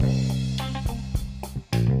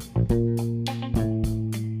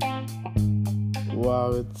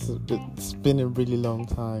it's been a really long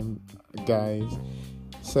time, guys.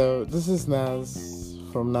 So this is Naz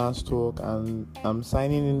from Naz Talk, and I'm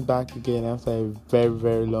signing in back again after a very,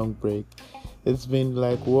 very long break. It's been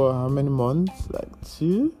like, how many months? Like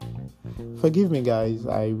 2? Forgive me, guys.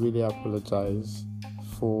 I really apologize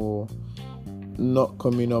for not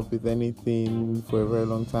coming up with anything for a very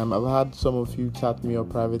long time. I've had some of you chat me up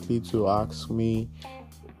privately to ask me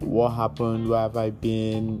what happened, where have I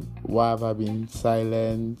been, why have I been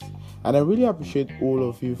silent, and I really appreciate all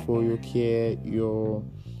of you for your care, your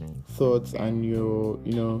thoughts, and your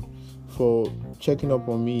for checking up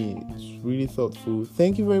on me. It's really thoughtful.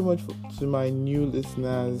 Thank you very much to my new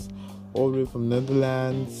listeners all the way from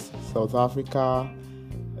Netherlands, South Africa.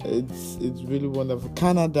 It's really wonderful.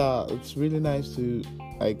 Canada, it's really nice to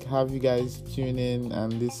have you guys tune in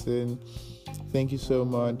and listen. Thank you so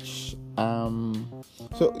much.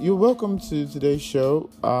 So you're welcome to today's show.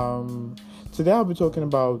 Today I'll be talking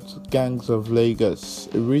about Gangs of Lagos,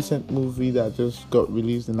 a recent movie that just got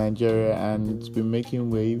released in Nigeria and it's been making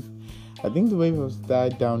wave. I think the wave has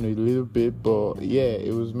died down a little bit, but yeah,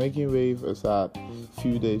 it was making wave as at a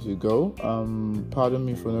few days ago. Pardon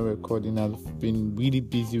me for not recording. I've been really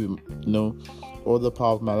busy with all the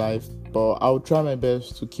part of my life, but I'll try my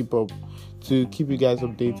best to keep you guys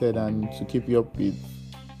updated and to keep you up with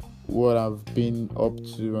what I've been up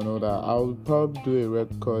to and all that. I'll probably do a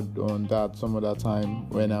record on that some other time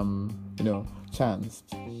when I'm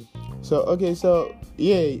chanced. So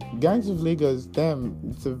yeah, Gangs of Lagos,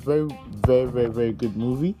 it's a very, very, very, very good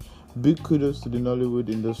movie. Big kudos to the Nollywood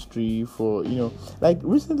industry for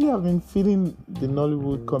recently I've been feeling the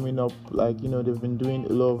Nollywood coming up, they've been doing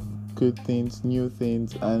a lot of good things, new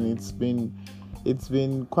things, and it's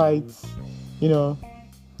been quite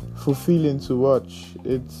fulfilling to watch.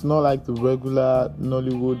 It's not like the regular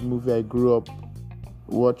Nollywood movie I grew up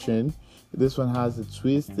watching. This one has a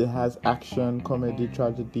twist, it has action, comedy,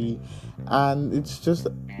 tragedy, and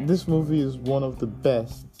this movie is one of the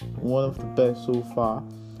best so far.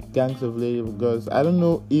 Gangs of Lagos. I don't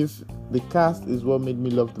know if the cast is what made me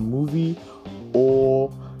love the movie,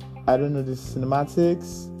 or I don't know, the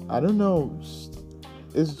cinematics. I don't know.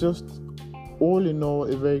 It's just all in all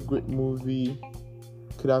a very great movie.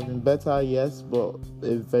 Could have been better, yes, but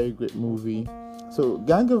a very great movie. So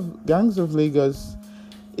Gangs of Lagos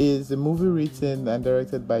is a movie written and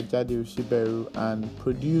directed by Jade Osiberu and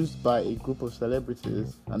produced by a group of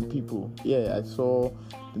celebrities and people. Yeah, I saw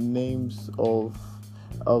the names of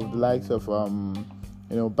the likes of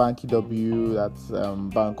Banky W, that's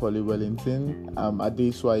Bankole Wellington,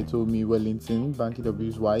 Adeswai told me Wellington, Banky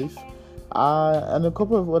W's wife, and a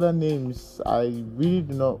couple of other names. I really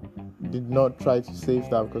did not try to save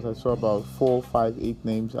that because I saw about 4, 5, 8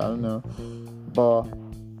 names. I don't know, but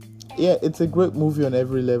yeah, it's a great movie on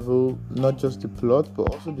every level, not just the plot but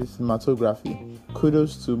also the cinematography.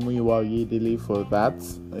 Kudos to Muyiwa Oyedele for that.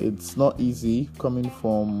 It's not easy coming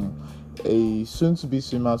from a soon-to-be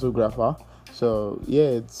cinematographer. So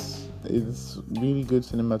yeah, it's really good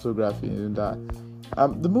cinematography in that.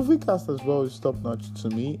 The movie cast as well is top-notch to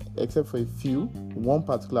me, except for one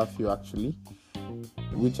particular few actually,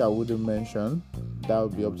 which I wouldn't mention. That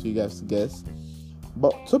would be up to you guys to guess.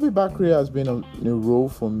 But Toby Bakri has been in a role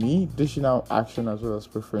for me, dishing out action as well as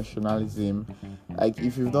professionalism.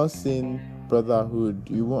 If you've not seen Brotherhood,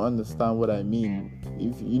 you won't understand what I mean.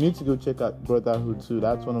 If you need to go check out Brotherhood too,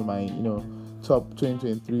 that's one of my top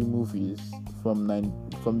 2023 movies from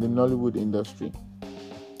the Nollywood industry.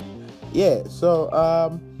 Yeah, so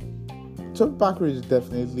Toby Bakri is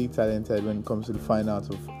definitely talented when it comes to the fine art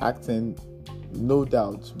of acting, no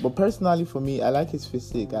doubt. But personally for me, I like his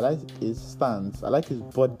physique, I like his stance, I like his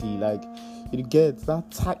body. You get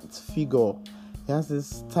that tight figure. He has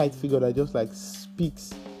this tight figure that just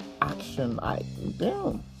speaks action. I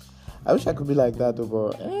wish I could be like that,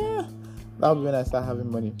 but that would be when I start having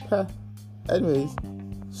money. Anyways,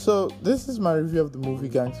 so this is my review of the movie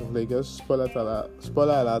Gangs of Lagos. Spoiler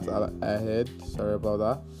alert ahead. Sorry about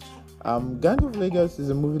that. Gang of Lagos is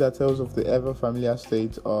a movie that tells of the ever familiar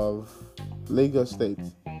state of Lagos State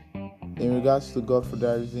in regards to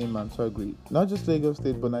godfatherism and thuggery. Not just Lagos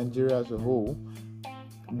State, but Nigeria as a whole.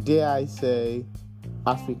 Dare I say,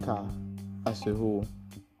 Africa as a whole.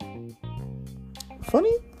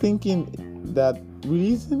 Funny thinking that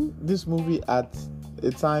releasing this movie at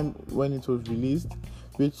a time when it was released,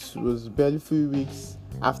 which was barely 3 weeks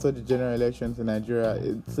after the general elections in Nigeria,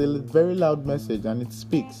 it's a very loud message and it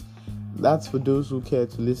speaks. That's for those who care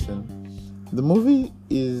to listen. The movie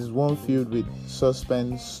is one filled with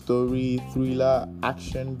suspense, story, thriller,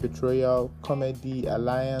 action, betrayal, comedy,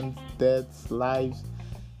 alliance, deaths, lives.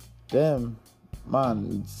 Damn,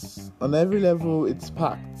 man, on every level, it's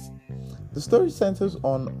packed. The story centers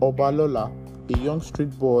on Obalola, a young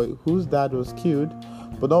street boy whose dad was killed,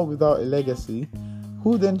 but not without a legacy,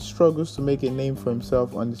 who then struggles to make a name for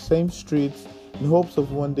himself on the same streets in hopes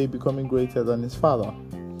of one day becoming greater than his father.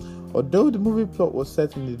 Although the movie plot was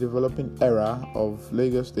set in the developing era of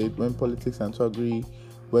Lagos State, when politics and thuggery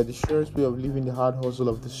were the surest way of living the hard hustle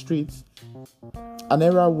of the streets, an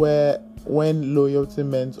era when loyalty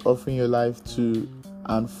meant offering your life to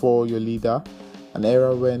and for your leader, an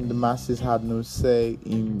era when the masses had no say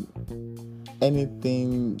in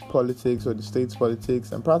anything politics or the state's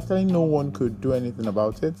politics, and practically no one could do anything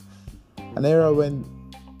about it, an era when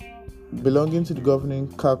belonging to the governing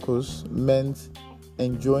caucus meant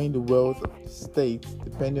enjoying the wealth of the state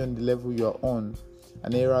depending on the level you are on,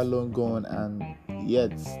 an era long gone and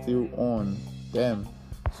yet still on. Damn,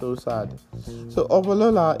 so sad. So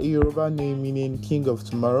Obalola, a Yoruba name meaning king of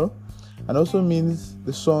tomorrow, and also means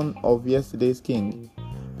the son of yesterday's king,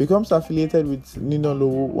 becomes affiliated with Nino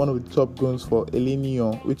Lowo, one of the top guns for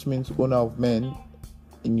Eleniyan, which means owner of men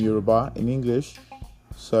in Yoruba, in English.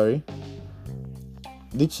 Sorry.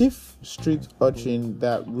 The chief street urchin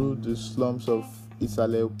that ruled the slums of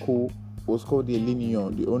Isaleko was called the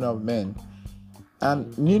Eleniyan, the owner of men.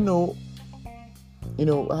 And Nino,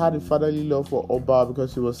 had a fatherly love for Oba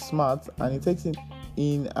because he was smart, and he takes him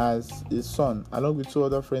in as his son, along with two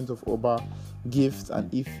other friends of Oba, Gift and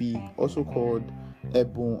Ifi, also called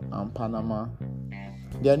Ebon and Panama.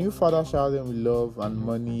 Their new father showered them with love and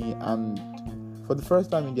money, and for the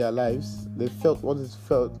first time in their lives, they felt what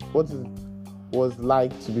it was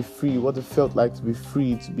like to be free, what it felt like to be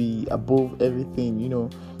free, to be above everything,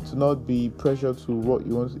 to not be pressured to what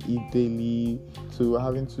you want to eat daily, to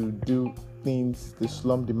having to do things the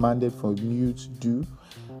slum demanded from you to do,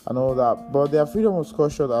 and all that. But their freedom was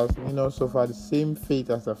cut short as suffered the same fate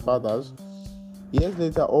as their fathers. Years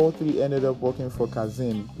later, all three ended up working for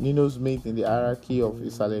Kazim, Nino's mate in the hierarchy of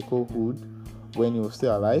Isaleko hood when he was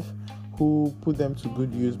still alive, who put them to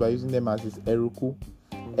good use by using them as his Eruku.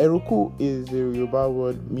 Eruku is a Yoruba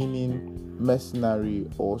word meaning mercenary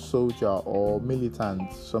or soldier or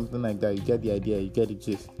militant, something like that. You get the idea, you get the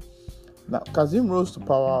gist. Now, Kazim rose to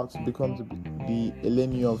power to become the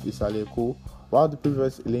Eleniyan of Isaleko, while the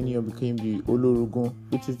previous Eleniyan became the Olorogun,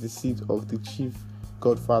 which is the seat of the chief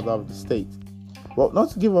godfather of the state. Well,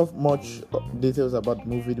 not to give off much details about the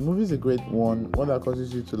movie is a great one that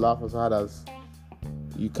causes you to laugh as hard as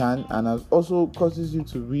you can, and also causes you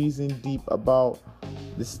to reason deep about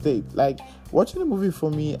the state. Like, watching the movie,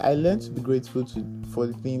 for me, I learned to be grateful for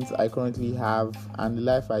the things I currently have and the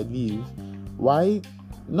life I live. Why?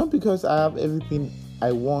 Not because I have everything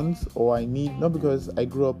I want or I need, not because I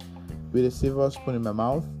grew up with a silver spoon in my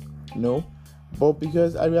mouth, no, but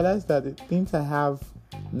because I realized that the things I have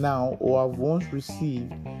now or I've once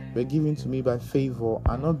received were given to me by favor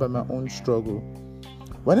and not by my own struggle.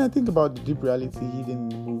 When I think about the deep reality hidden in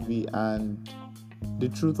the movie and the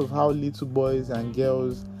truth of how little boys and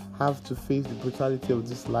girls have to face the brutality of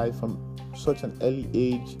this life from such an early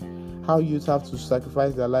age, how youth have to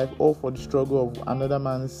sacrifice their life all for the struggle of another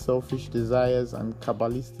man's selfish desires and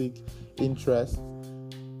Kabbalistic interests,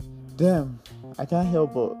 damn, I can't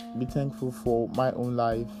help but be thankful for my own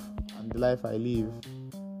life and the life I live.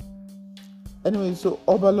 Anyway, so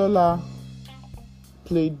Obalola,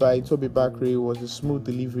 played by Toby Bakre, was a smooth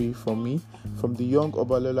delivery from me. From the young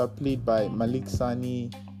Obalola, played by Malik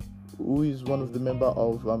Sani, who is one of the members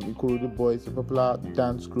of Ikorodu Boys, a popular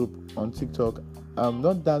dance group on TikTok.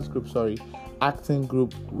 Acting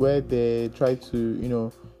group where they try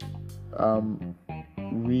to,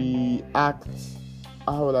 react.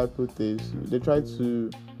 How would I put this? They try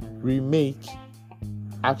to remake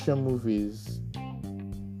action movies.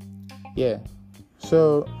 Yeah.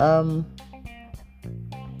 So,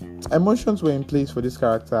 emotions were in place for this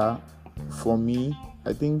character. For me,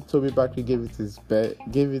 I think Toby Bakre gave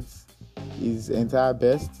it his entire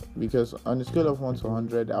best, because on a scale of 1 to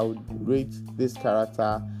 100, I would rate this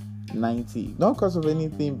character 90. Not because of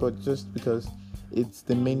anything, but just because it's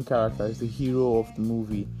the main character, it's the hero of the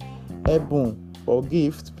movie. Ebon, or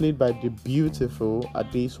Gift, played by the beautiful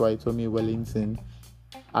Adeswa Itomi Wellington,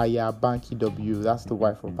 Aya Banky W. That's the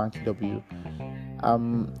wife of Banky W.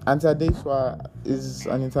 Auntie Adeswa is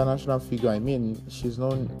an international figure. I mean, she's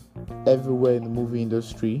known everywhere in the movie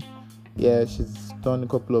industry. Yeah, she's done a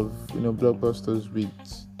couple of blockbusters with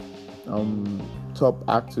top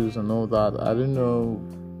actors and all that. I don't know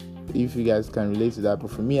if you guys can relate to that,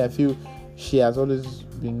 but for me, I feel she has always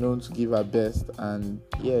been known to give her best, and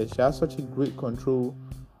yeah, she has such a great control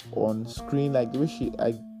on screen. Like the way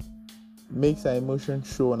makes her emotion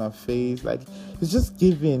show on her face. Like, it's just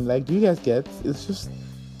giving. Like, do you guys get? It's just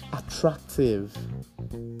attractive.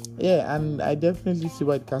 Yeah, and I definitely see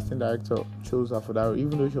why the casting director chose her for that role,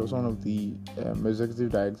 even though she was one of the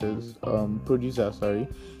executive directors, producer, sorry.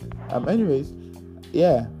 Anyways,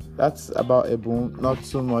 yeah, that's about Ebun. Not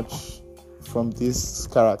so much from this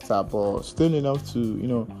character, but still enough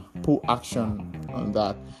to, put action on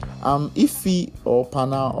that. Ifi or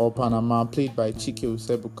Pana or Panama, played by Jade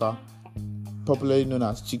Osiberu, popularly known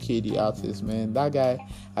as Chike the artist, man. That guy,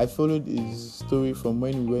 I followed his story from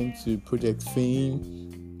when we went to Project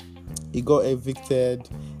Fame. He got evicted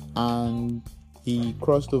and he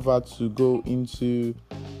crossed over to go into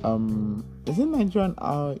is it Nigerian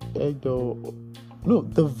Idol? No,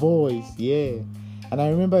 The Voice, yeah. And I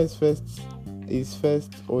remember his first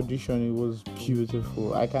audition. It was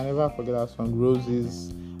beautiful. I can never forget that song,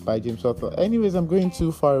 Roses by James Arthur. Anyways, I'm going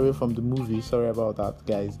too far away from the movie. Sorry about that,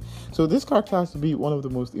 guys. So this character has to be one of the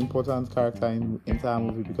most important character in the entire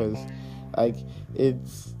movie, because like it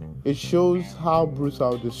shows how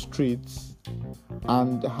brutal the streets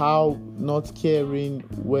and how not caring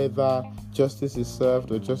whether justice is served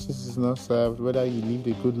or justice is not served, whether you lived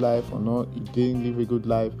a good life or not, you didn't live a good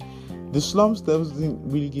life. The slums doesn't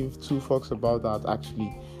really give two fucks about that,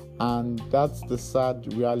 actually. And that's the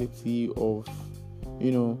sad reality of,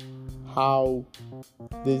 how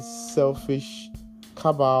these selfish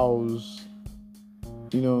cabals,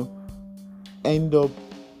 end up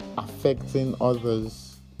affecting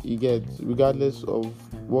others, you get, regardless of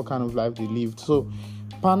what kind of life they lived. So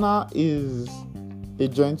Pana is a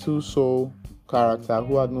gentle soul character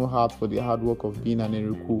who had no heart for the hard work of being an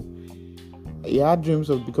Eruku. He had dreams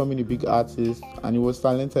of becoming a big artist, and he was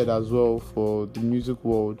talented as well for the music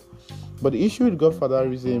world. But the issue with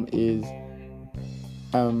Godfatherism is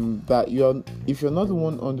that if you're not the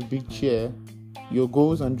one on the big chair, your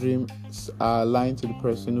goals and dreams are aligned to the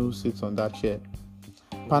person who sits on that chair.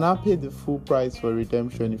 Pana paid the full price for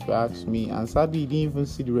redemption, if you ask me, and sadly he didn't even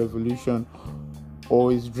see the revolution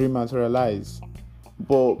or his dream materialize.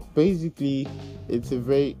 But basically, it's a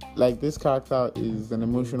very, this character is an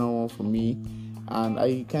emotional one for me, and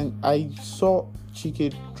I saw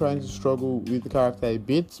Chike trying to struggle with the character a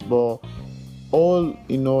bit, but all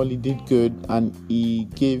in all, he did good, and he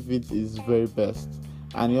gave it his very best.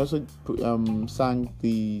 And he also sang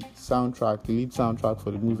the lead soundtrack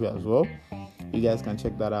for the movie as well. You guys can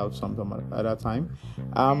check that out sometime at that time.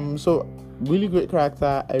 So really great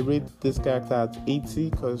character. I rate this character at 80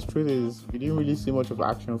 because truth is we didn't really see much of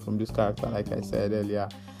action from this character, like I said earlier.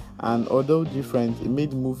 And although different, it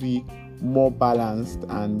made the movie more balanced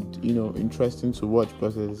and interesting to watch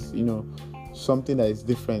because it's something that is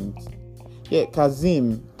different. Yeah,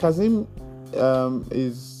 Kazim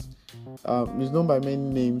is known by many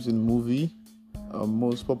names in the movie.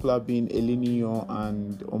 Most popular being Eleniyo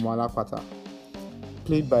and Omalakwata,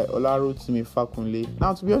 played by Olarotimi Fakunle.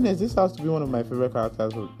 Now, to be honest, this has to be one of my favorite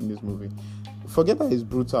characters in this movie. Forget that he's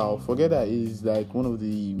brutal. Forget that he's like one of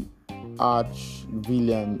the arch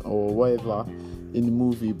villain or whatever in the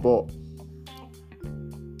movie. But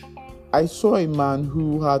I saw a man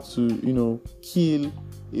who had to, kill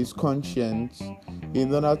his conscience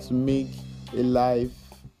in order to make a life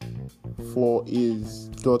for his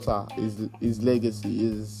daughter, his legacy,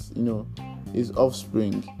 his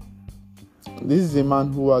offspring. This is a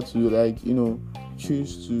man who had to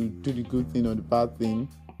choose to do the good thing or the bad thing.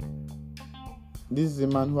 This is a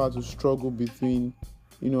man who had to struggle between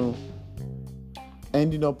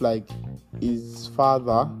ending up like his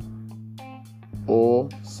father or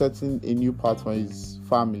setting a new path for his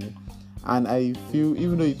family. And I feel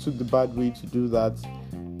even though he took the bad way to do that,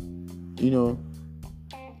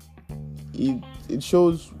 it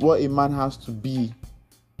shows what a man has to be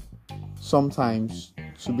sometimes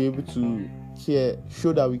to be able to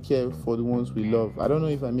show that we care for the ones we love. I don't know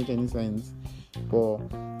if I make any sense, but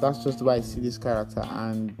that's just the way I see this character.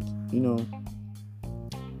 And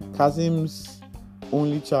Kazim's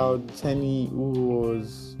only child, Tenny, who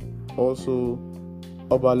was also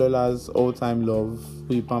Obalola's all-time love,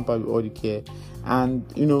 who he pampered with all the care. And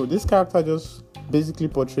this character just basically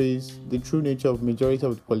portrays the true nature of majority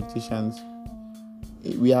of the politicians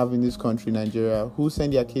we have in this country, Nigeria, who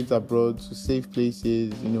send their kids abroad to safe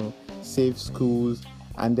places, safe schools,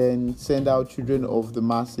 and then send out children of the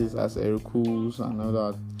masses as erukus and all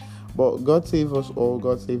that. But God save us all.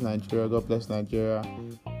 God save Nigeria. God bless Nigeria.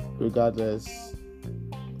 Regardless,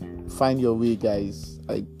 find your way, guys.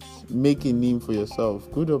 Make a name for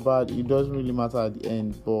yourself. Good or bad, it doesn't really matter at the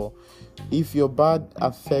end. But if your bad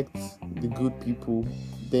affects the good people,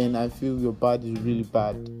 then I feel your bad is really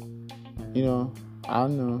bad. I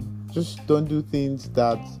don't know. Just don't do things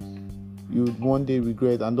that you would one day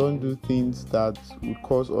regret, and don't do things that would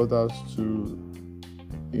cause others to,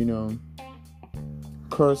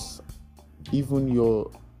 curse even your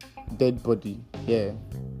dead body. Yeah,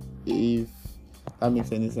 if that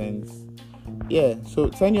makes any sense. Yeah, so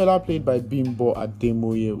Teniola, played by Bimbo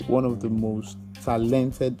Ademoye, one of the most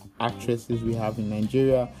talented actresses we have in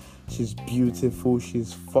Nigeria. She's beautiful,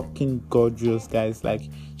 she's fucking gorgeous, guys. Like,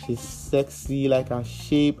 she's sexy, like her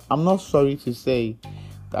shape. I'm not sorry to say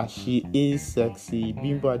that she is sexy.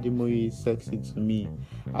 Bimbo Ademoye is sexy to me.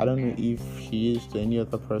 I don't know if she is to any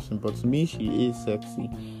other person, but to me, she is sexy.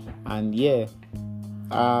 And yeah,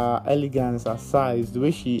 elegance, her size, the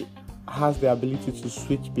way she has the ability to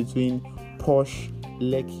switch between posh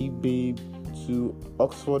Lekki babe to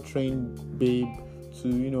Oxford trained babe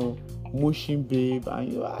to Mushin babe,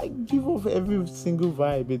 and I give off every single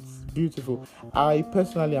vibe. It's beautiful. I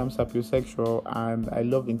personally am sapiosexual and I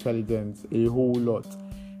love intelligence a whole lot,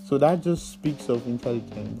 so that just speaks of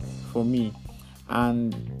intelligence for me.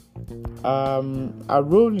 And our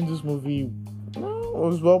role in this movie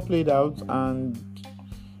was well played out, and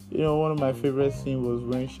one of my favorite scenes was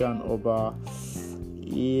when she and Oba,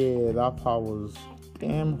 that part was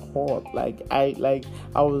damn hot. I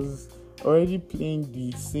was already playing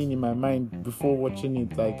the scene in my mind before watching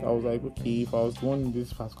it. Like, I was like, okay, if I was the one in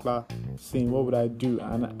this particular scene, what would I do?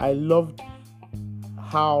 And I loved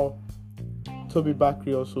how Toby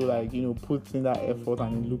Bakri also puts in that effort,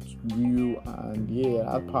 and it looks real. And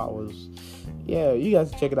that part was, you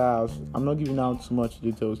guys check it out. I'm not giving out too much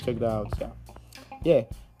details. Check that out.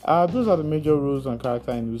 Those are the major roles and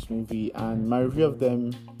character in this movie, and my review of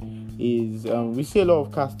them is we see a lot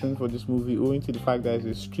of casting for this movie owing to the fact that it's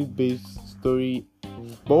a street-based story.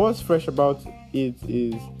 But what's fresh about it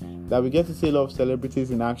is that we get to see a lot of celebrities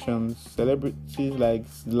in action. Celebrities like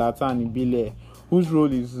Zlatan Ibile, whose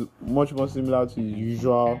role is much more similar to his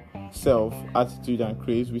usual self, attitude and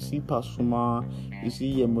craze. We see Pasuma, we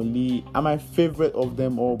see Yemoli, and my favorite of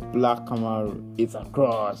them all, Black Camaro. It's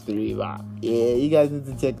across the river. Yeah, you guys need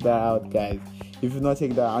to check that out, guys. If you've not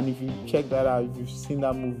checked that out, and if you check that out, if you've seen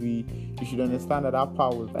that movie, you should understand that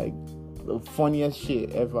part was like the funniest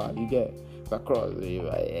shit ever. You get it's across the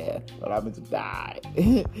river. Yeah, what happened to die?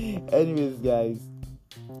 Anyways, guys,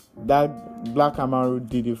 that Black Camaro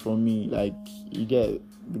did it for me. Like, you get,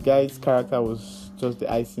 the guy's character was just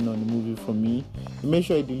the icing on the movie for me. He made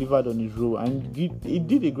sure he delivered on his role, and he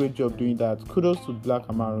did a great job doing that. Kudos to Black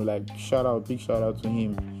Camaro. Like, big shout out to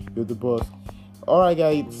him. You're the boss. Alright,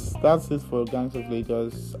 guys, that's it for Gangs of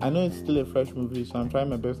Lagos. I know it's still a fresh movie, so I'm trying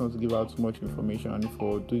my best not to give out too much information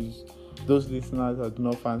for those listeners that do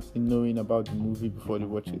not fancy knowing about the movie before they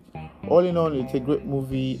watch it. All in all, it's a great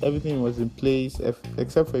movie. Everything was in place,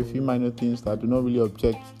 except for a few minor things that do not really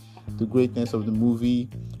object the greatness of the movie.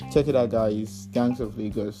 Check it out, guys. Gangs of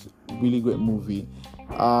Lagos, really great movie.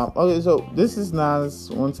 Okay, so this is Naz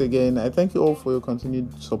once again. I thank you all for your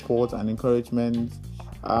continued support and encouragement.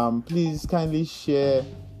 Please kindly share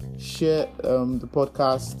the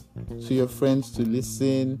podcast to your friends to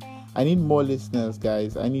listen. I need more listeners,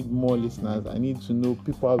 guys. I need more listeners. I need to know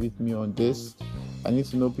people are with me on this. I need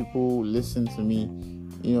to know people listen to me.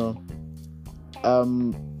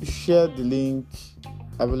 Share the link.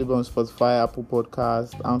 Available on Spotify, Apple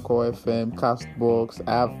Podcast, Anchor FM, Castbox.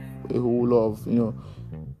 I have a whole lot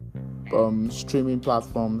of streaming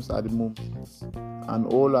platforms at the moment, and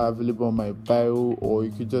all are available on my bio, or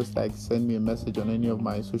you could just send me a message on any of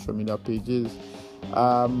my social media pages.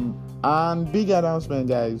 And big announcement,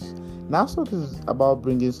 guys. Naz Talk is about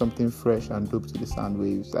bringing something fresh and dope to the sound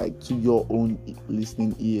waves, to your own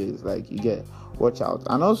listening ears. You get, watch out.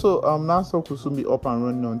 And also, Naz Talk will soon be up and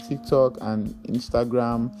running on TikTok and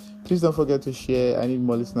Instagram. Please don't forget to share. I need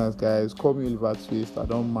more listeners, guys. Call me Oliver Twist. I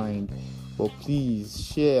don't mind. But please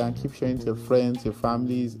share and keep sharing to your friends, your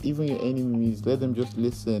families, even your enemies. Let them just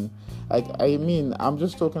listen. I'm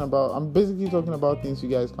basically talking about things you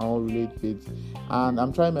guys can all relate with. And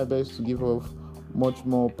I'm trying my best to give off much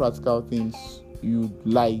more practical things you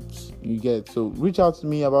get. So reach out to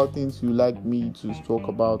me about things you like me to talk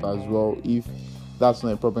about as well, if that's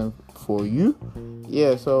not a problem for you.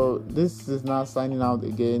 So this is now signing out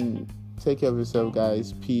again. Take care of yourself,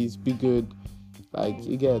 guys. Peace. Be good.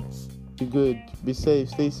 Be good. Be safe.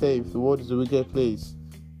 Stay safe. The world is a wicked place.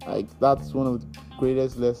 That's one of the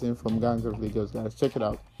greatest lessons from Gangs of Lagos, guys. Check it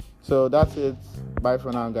out. So that's it. Bye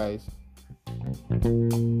for now, guys.